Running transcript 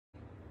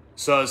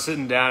So I was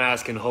sitting down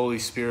asking Holy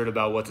Spirit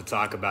about what to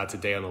talk about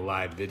today on the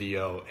live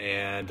video,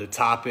 and the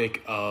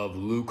topic of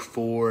Luke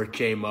 4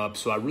 came up.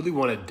 So I really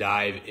want to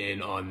dive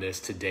in on this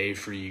today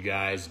for you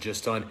guys,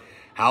 just on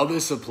how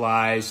this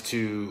applies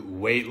to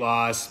weight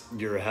loss,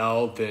 your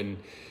health, and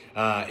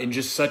in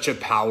just such a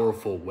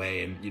powerful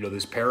way. And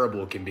this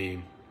parable can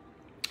be,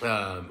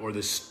 or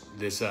this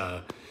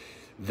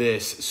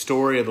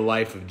story of the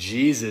life of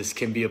Jesus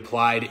can be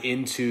applied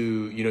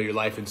into your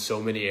life in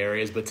so many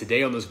areas. But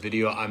today on this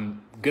video,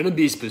 I'm going to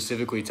be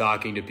specifically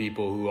talking to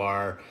people who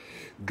are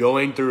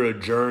going through a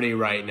journey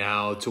right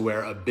now to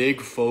where a big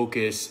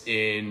focus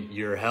in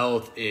your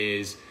health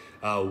is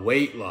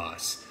weight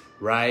loss,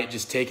 right?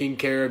 Just taking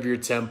care of your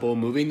temple,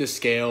 moving the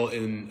scale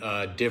in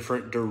a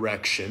different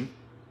direction,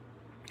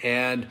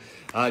 and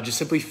just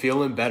simply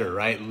feeling better,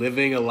 right?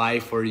 Living a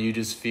life where you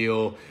just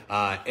feel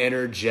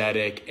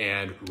energetic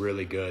and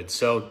really good.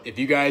 So if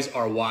you guys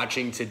are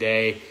watching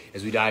today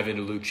as we dive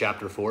into Luke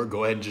chapter 4,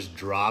 go ahead and just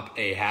drop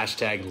a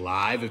hashtag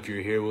live if you're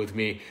here with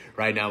me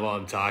right now while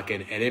I'm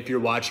talking. And if you're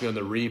watching on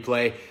the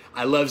replay,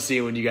 I love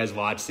seeing when you guys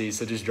watch these,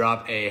 so just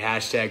drop a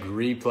hashtag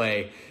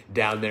replay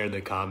down there in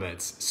the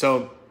comments.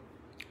 So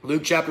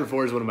Luke chapter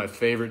 4 is one of my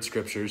favorite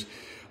scriptures.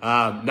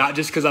 Not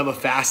just because I'm a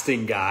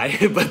fasting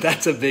guy, but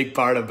that's a big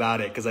part about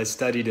it because I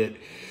studied it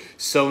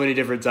so many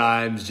different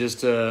times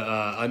just to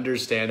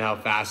understand how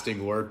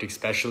fasting worked,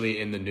 especially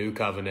in the new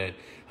covenant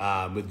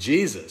with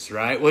Jesus,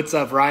 right? What's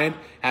up, Ryan?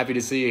 Happy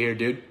to see you here,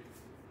 dude.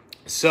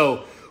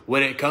 So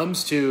when it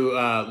comes to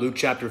Luke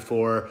chapter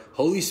 4,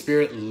 Holy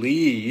Spirit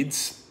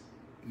leads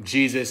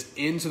Jesus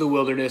into the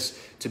wilderness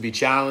to be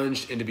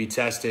challenged and to be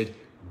tested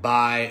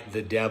by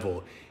the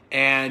devil.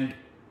 And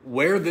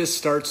where this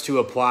starts to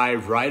apply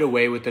right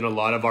away within a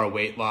lot of our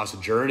weight loss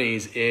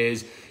journeys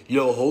is,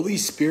 Holy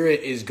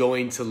Spirit is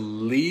going to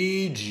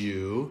lead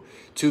you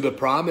to the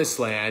promised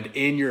land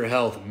in your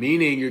health,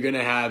 meaning you're going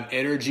to have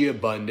energy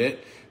abundant,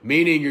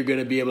 meaning you're going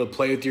to be able to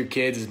play with your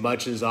kids as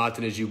much as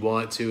often as you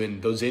want to,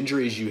 and those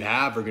injuries you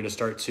have are going to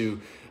start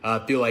to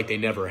feel like they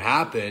never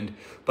happened.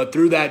 But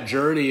through that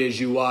journey,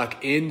 as you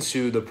walk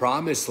into the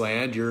promised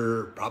land,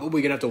 you're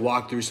probably going to have to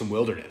walk through some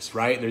wilderness,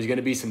 right? And there's going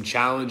to be some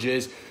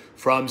challenges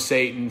from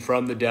Satan,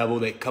 from the devil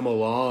that come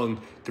along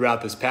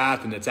throughout this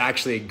path. And that's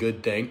actually a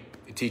good thing.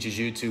 It teaches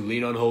you to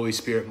lean on Holy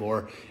Spirit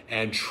more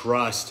and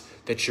trust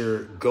that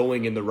you're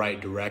going in the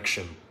right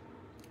direction.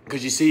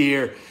 Because you see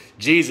here,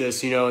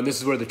 Jesus, and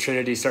this is where the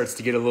Trinity starts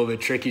to get a little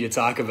bit tricky to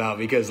talk about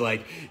because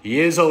he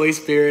is Holy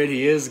Spirit,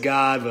 he is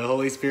God, but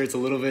Holy Spirit's a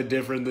little bit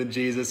different than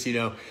Jesus,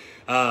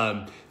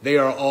 They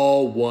are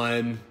all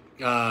one.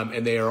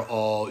 And they are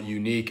all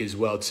unique as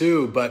well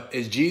too. But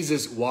as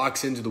Jesus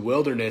walks into the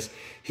wilderness,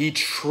 he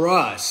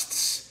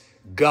trusts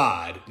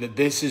God that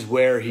this is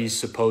where he's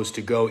supposed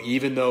to go,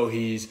 even though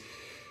he's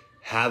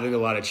having a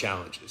lot of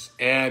challenges.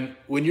 And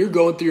when you're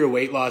going through your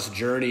weight loss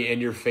journey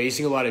and you're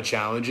facing a lot of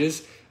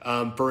challenges,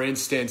 for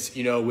instance,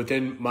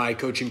 within my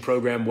coaching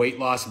program, Weight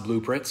Loss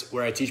Blueprints,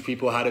 where I teach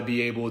people how to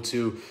be able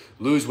to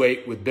lose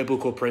weight with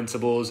biblical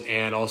principles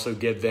and also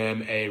give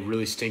them a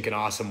really stinking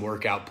awesome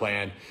workout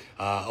plan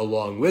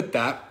along with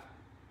that.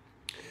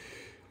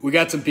 We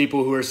got some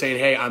people who are saying,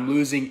 hey, I'm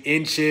losing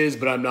inches,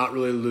 but I'm not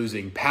really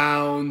losing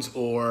pounds.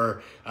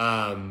 Or,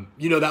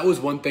 that was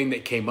one thing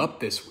that came up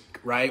this week,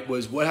 right?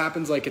 Was what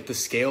happens if the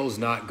scale's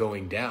not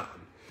going down?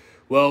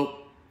 Well,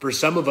 for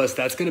some of us,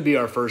 that's going to be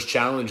our first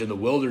challenge in the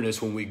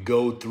wilderness when we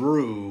go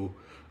through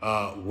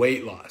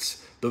weight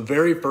loss. The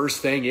very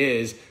first thing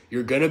is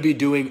you're going to be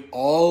doing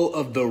all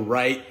of the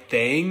right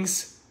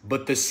things,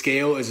 but the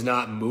scale is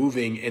not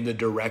moving in the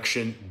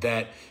direction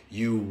that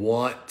you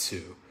want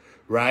to,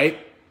 right?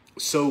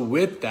 So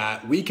with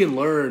that, we can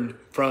learn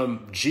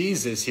from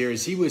Jesus here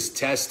as he was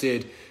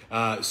tested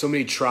so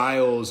many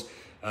trials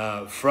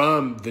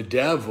from the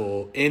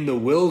devil in the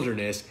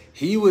wilderness.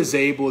 He was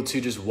able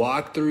to just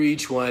walk through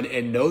each one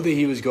and know that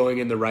he was going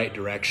in the right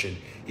direction.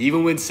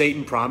 Even when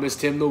Satan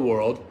promised him the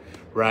world,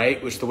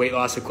 right, which the weight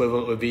loss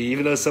equivalent would be,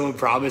 even though someone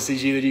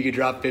promises you that you could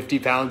drop 50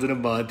 pounds in a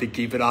month and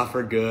keep it off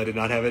for good and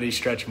not have any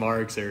stretch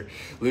marks or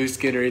loose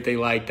skin or anything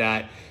like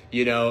that,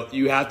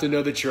 you have to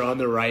know that you're on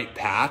the right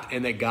path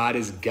and that God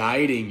is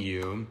guiding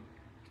you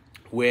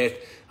with,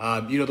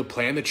 the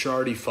plan that you're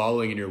already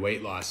following in your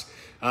weight loss.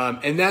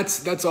 And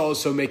that's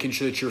also making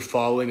sure that you're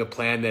following a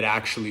plan that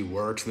actually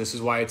works. And this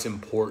is why it's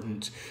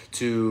important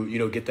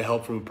to, get the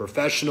help from a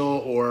professional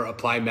or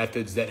apply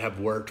methods that have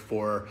worked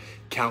for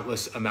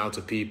countless amounts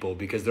of people,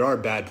 because there are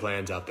bad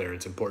plans out there.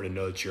 It's important to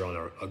know that you're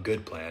on a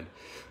good plan.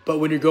 But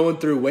when you're going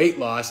through weight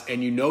loss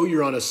and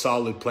you're on a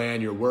solid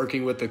plan, you're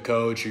working with a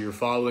coach or you're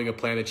following a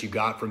plan that you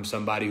got from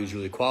somebody who's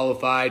really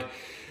qualified,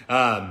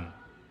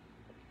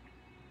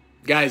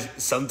 guys,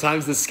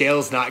 sometimes the scale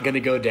is not going to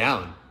go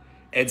down.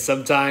 And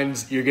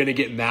sometimes you're going to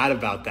get mad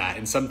about that.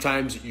 And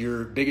sometimes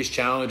your biggest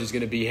challenge is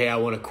going to be, hey, I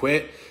want to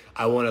quit.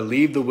 I want to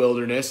leave the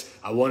wilderness.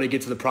 I want to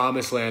get to the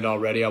promised land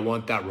already. I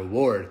want that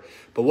reward.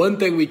 But one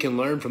thing we can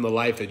learn from the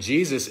life of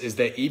Jesus is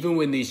that even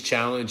when these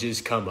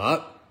challenges come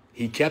up,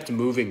 he kept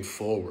moving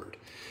forward.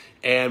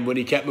 And when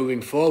he kept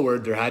moving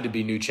forward, there had to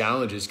be new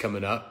challenges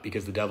coming up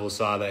because the devil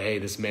saw that, hey,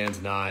 this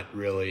man's not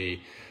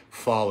really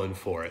fallen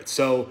for it.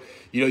 So,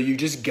 you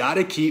just got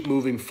to keep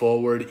moving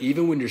forward,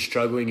 even when you're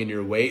struggling in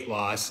your weight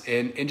loss,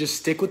 and just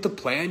stick with the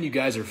plan you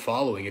guys are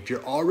following. If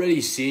you're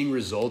already seeing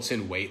results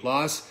in weight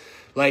loss,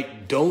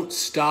 like, don't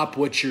stop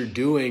what you're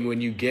doing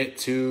when you get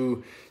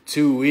to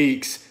 2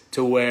 weeks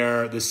to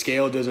where the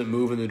scale doesn't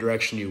move in the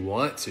direction you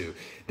want to.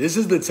 This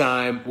is the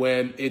time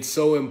when it's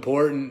so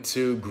important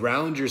to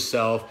ground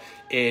yourself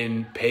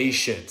in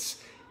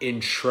patience,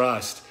 in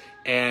trust,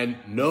 and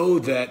know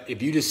that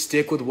if you just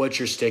stick with what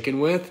you're sticking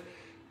with,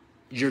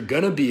 you're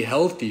going to be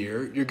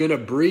healthier. You're going to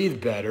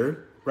breathe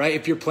better, right?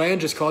 If your plan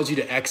just calls you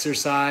to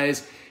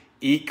exercise,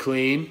 eat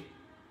clean,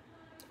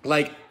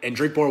 and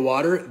drink more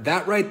water,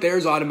 that right there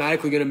is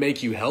automatically going to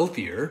make you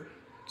healthier.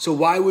 So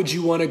why would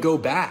you want to go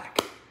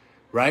back,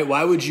 right?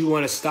 Why would you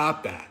want to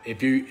stop that?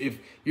 If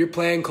your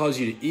plan calls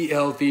you to eat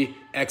healthy,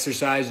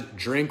 exercise,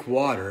 drink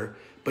water,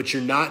 but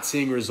you're not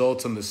seeing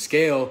results on the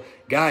scale,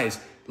 guys,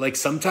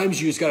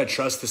 sometimes you just got to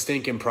trust the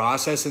stinking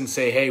process and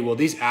say, hey, well,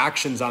 these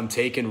actions I'm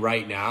taking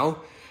right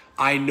now,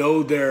 I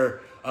know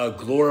they're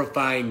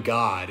glorifying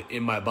God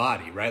in my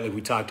body, right? Like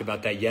we talked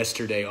about that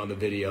yesterday on the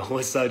video.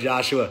 What's up,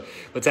 Joshua?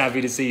 What's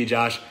happy to see you,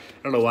 Josh?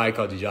 I don't know why I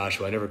called you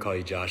Joshua. I never call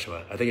you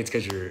Joshua. I think it's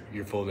because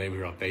your full name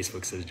here on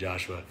Facebook says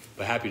Joshua.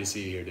 But happy to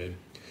see you here, dude.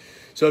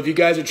 So if you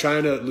guys are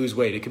trying to lose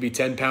weight, it could be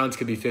 10 pounds,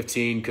 could be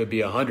 15, could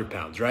be 100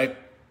 pounds, right?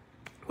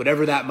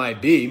 Whatever that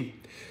might be,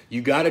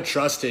 you got to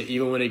trust it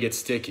even when it gets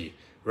sticky,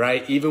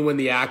 right? Even when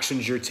the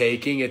actions you're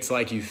taking, it's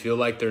like you feel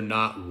like they're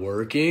not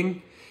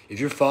working. If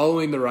you're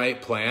following the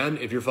right plan,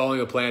 if you're following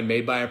a plan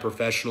made by a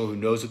professional who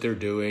knows what they're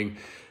doing,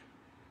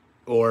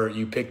 or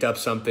you picked up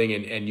something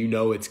and you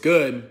know it's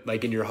good,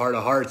 like in your heart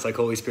of hearts, like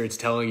Holy Spirit's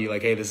telling you,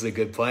 like, hey, this is a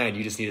good plan,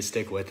 you just need to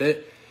stick with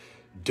it.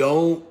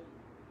 Don't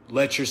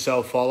let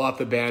yourself fall off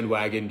the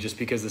bandwagon just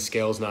because the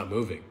scale's not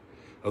moving.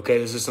 Okay,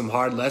 this is some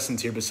hard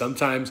lessons here, but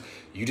sometimes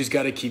you just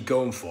got to keep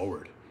going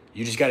forward.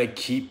 You just got to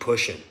keep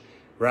pushing,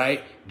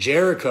 right?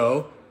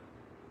 Jericho,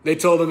 they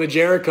told them at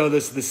Jericho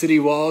the city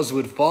walls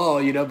would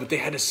fall, but they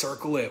had to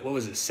circle it,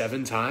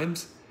 7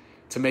 times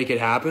to make it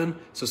happen?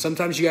 So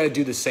sometimes you got to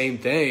do the same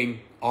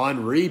thing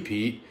on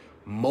repeat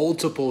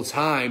multiple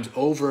times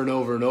over and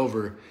over and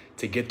over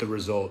to get the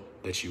result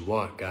that you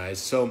want, guys.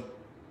 So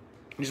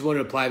I just wanted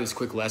to apply this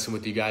quick lesson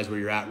with you guys where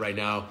you're at right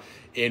now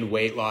in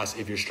weight loss.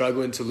 If you're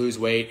struggling to lose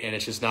weight and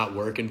it's just not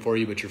working for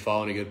you, but you're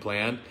following a good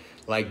plan,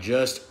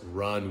 just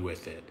run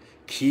with it.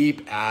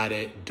 Keep at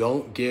it.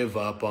 Don't give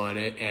up on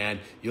it. And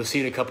you'll see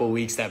in a couple of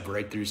weeks that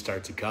breakthrough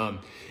start to come.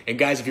 And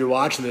guys, if you're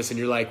watching this and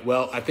you're like,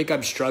 well, I think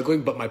I'm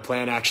struggling, but my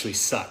plan actually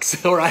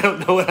sucks, or I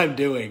don't know what I'm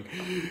doing,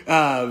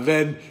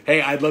 then,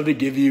 hey, I'd love to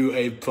give you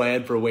a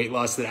plan for weight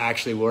loss that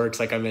actually works.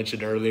 Like I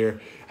mentioned earlier,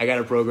 I got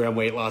a program,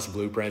 Weight Loss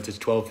Blueprint. It's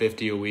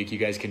 $12.50 a week. You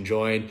guys can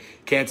join,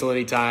 cancel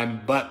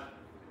anytime, but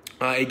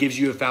it gives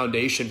you a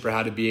foundation for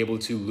how to be able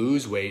to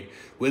lose weight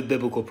with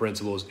biblical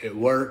principles. It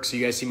works.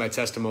 You guys see my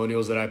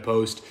testimonials that I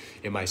post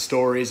in my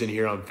stories and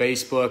here on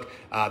Facebook.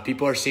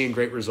 People are seeing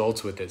great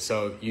results with it.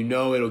 So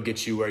it'll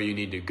get you where you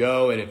need to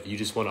go. And if you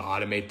just want to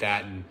automate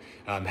that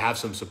and have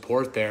some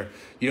support there,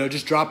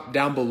 just drop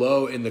down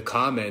below in the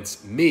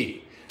comments,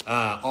 me.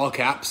 All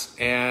caps,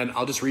 and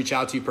I'll just reach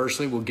out to you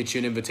personally. We'll get you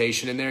an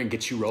invitation in there and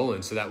get you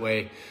rolling. So that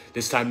way,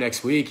 this time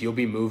next week, you'll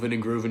be moving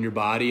and grooving your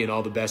body in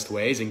all the best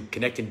ways and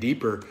connecting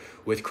deeper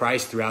with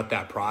Christ throughout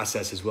that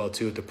process as well,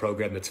 too, with the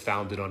program that's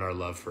founded on our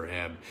love for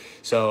him.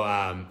 So,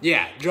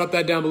 drop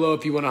that down below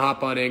if you want to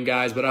hop on in,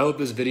 guys. But I hope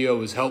this video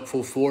was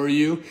helpful for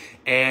you.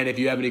 And if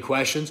you have any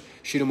questions,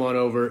 shoot them on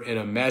over in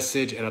a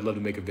message, and I'd love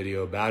to make a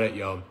video about it,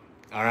 yo.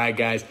 All right,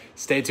 guys,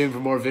 stay tuned for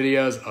more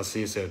videos. I'll see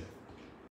you soon.